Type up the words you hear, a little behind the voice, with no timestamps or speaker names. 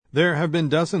There have been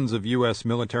dozens of U.S.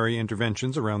 military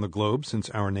interventions around the globe since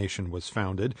our nation was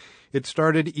founded. It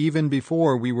started even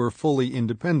before we were fully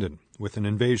independent, with an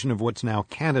invasion of what's now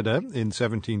Canada in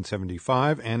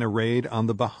 1775 and a raid on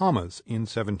the Bahamas in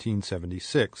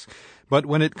 1776. But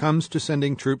when it comes to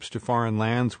sending troops to foreign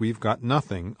lands, we've got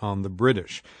nothing on the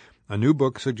British. A new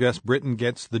book suggests Britain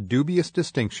gets the dubious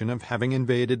distinction of having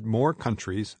invaded more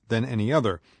countries than any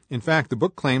other. In fact, the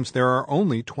book claims there are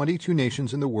only 22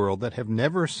 nations in the world that have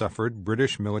never suffered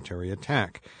British military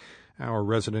attack. Our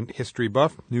resident history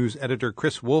buff, news editor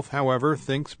Chris Woolf, however,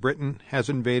 thinks Britain has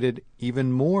invaded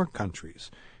even more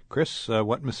countries. Chris,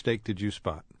 what mistake did you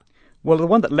spot? Well, the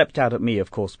one that leapt out at me, of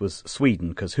course, was Sweden,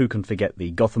 because who can forget the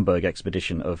Gothenburg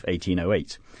expedition of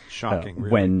 1808? Shocking,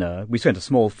 really. When we sent a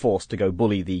small force to go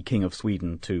bully the King of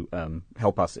Sweden to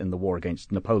help us in the war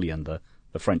against Napoleon, the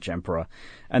French emperor.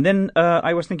 And then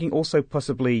I was thinking also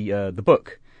possibly the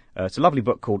book. It's a lovely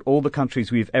book called All the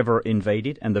Countries We've Ever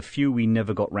Invaded and the Few We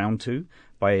Never Got Round to,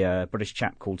 by a British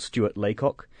chap called Stuart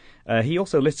Laycock. He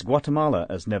also lists Guatemala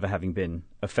as never having been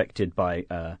affected by...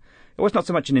 it was not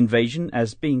so much an invasion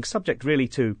as being subject really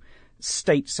to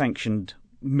state-sanctioned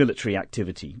military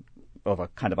activity of a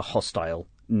kind of a hostile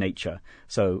nature.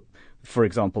 So, for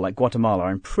example, like Guatemala,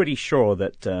 I'm pretty sure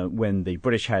that when the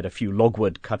British had a few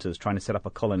logwood cutters trying to set up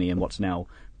a colony in what's now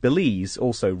Belize,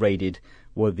 also raided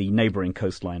were the neighboring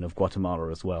coastline of Guatemala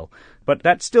as well. But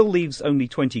that still leaves only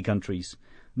 20 countries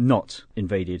not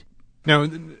invaded. Now,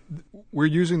 we're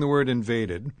using the word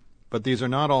invaded, but these are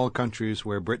not all countries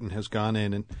where Britain has gone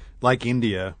in, and, like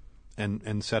India,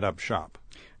 and set up shop.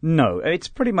 No, it's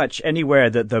pretty much anywhere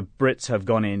that the Brits have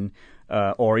gone in,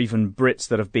 or even Brits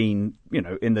that have been,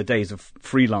 in the days of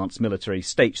freelance military,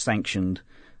 state-sanctioned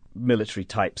military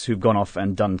types who've gone off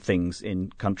and done things in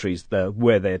countries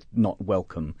where they're not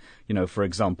welcome. For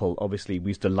example, obviously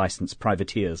we used to license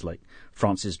privateers like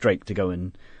Francis Drake to go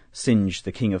and singe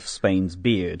the King of Spain's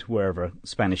beard wherever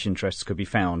Spanish interests could be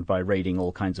found by raiding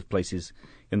all kinds of places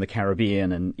in the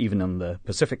Caribbean and even on the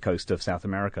Pacific coast of South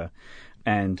America.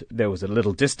 And there was a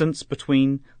little distance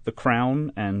between the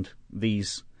Crown and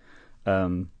these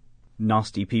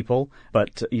nasty people,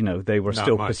 but, they were not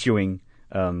still much. Pursuing...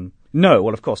 No,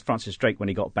 well, of course, Francis Drake, when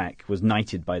he got back, was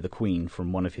knighted by the Queen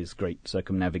from one of his great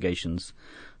circumnavigations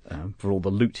for all the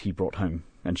loot he brought home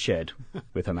and shared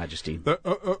with Her Majesty.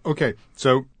 Okay,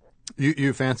 so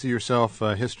you fancy yourself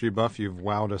a history buff. You've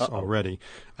wowed us already.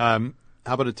 How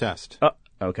about a test?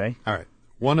 Okay. All right.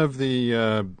 One of the,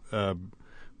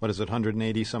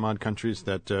 180 some odd countries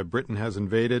that Britain has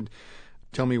invaded.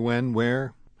 Tell me when,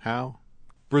 where, how?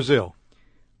 Brazil.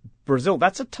 Brazil,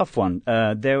 that's a tough one.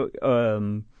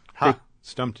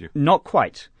 Stumped you. Not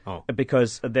quite. Oh.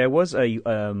 Because there was a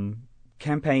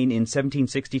campaign in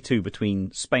 1762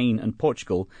 between Spain and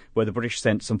Portugal where the British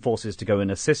sent some forces to go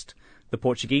and assist the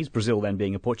Portuguese, Brazil then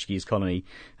being a Portuguese colony,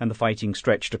 and the fighting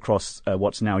stretched across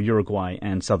what's now Uruguay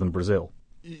and southern Brazil.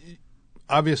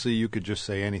 Obviously, you could just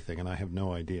say anything, and I have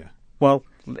no idea. Well,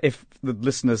 if the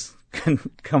listeners can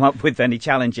come up with any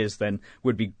challenges, then it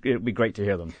would be great to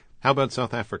hear them. How about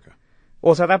South Africa?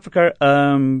 Well, South Africa,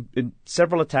 in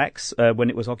several attacks when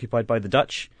it was occupied by the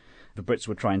Dutch. The Brits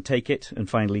would try and take it and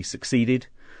finally succeeded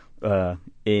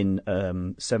in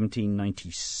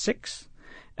 1796.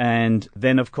 And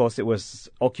then, of course, it was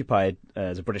occupied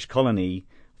as a British colony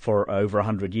for over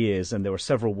 100 years, and there were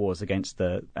several wars against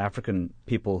the African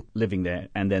people living there,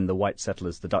 and then the white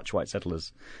settlers, the Dutch white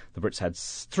settlers. The Brits had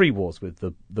 3 wars with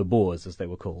the Boers, as they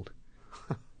were called.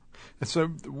 So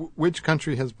which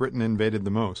country has Britain invaded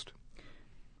the most?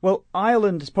 Well,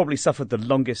 Ireland has probably suffered the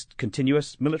longest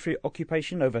continuous military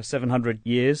occupation, over 700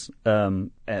 years.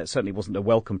 It certainly wasn't a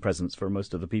welcome presence for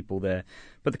most of the people there.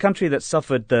 But the country that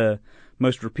suffered the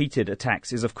most repeated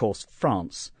attacks is, of course,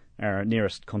 France, our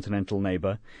nearest continental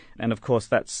neighbour. And, of course,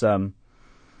 that's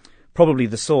probably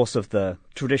the source of the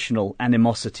traditional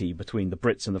animosity between the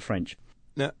Brits and the French.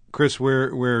 Now, Chris,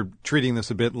 we're treating this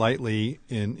a bit lightly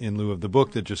in lieu of the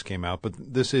book that just came out, but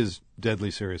this is deadly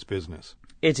serious business.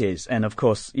 It is, and of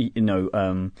course, the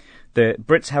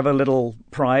Brits have a little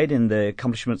pride in the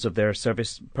accomplishments of their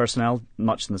service personnel,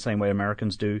 much in the same way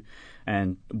Americans do,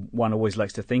 and one always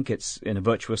likes to think it's in a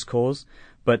virtuous cause,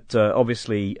 but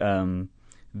obviously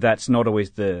that's not always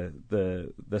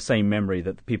the same memory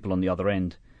that the people on the other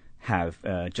end have.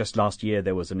 Just last year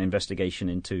there was an investigation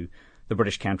into the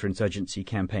British counterinsurgency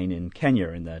campaign in Kenya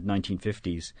in the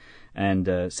 1950s,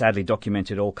 and sadly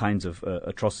documented all kinds of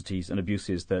atrocities and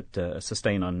abuses that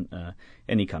sustain on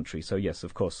any country. So yes,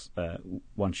 of course,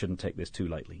 one shouldn't take this too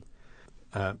lightly.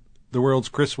 The world's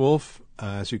Chris Woolf,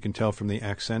 as you can tell from the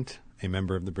accent, a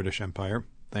member of the British Empire.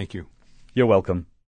 Thank you. You're welcome.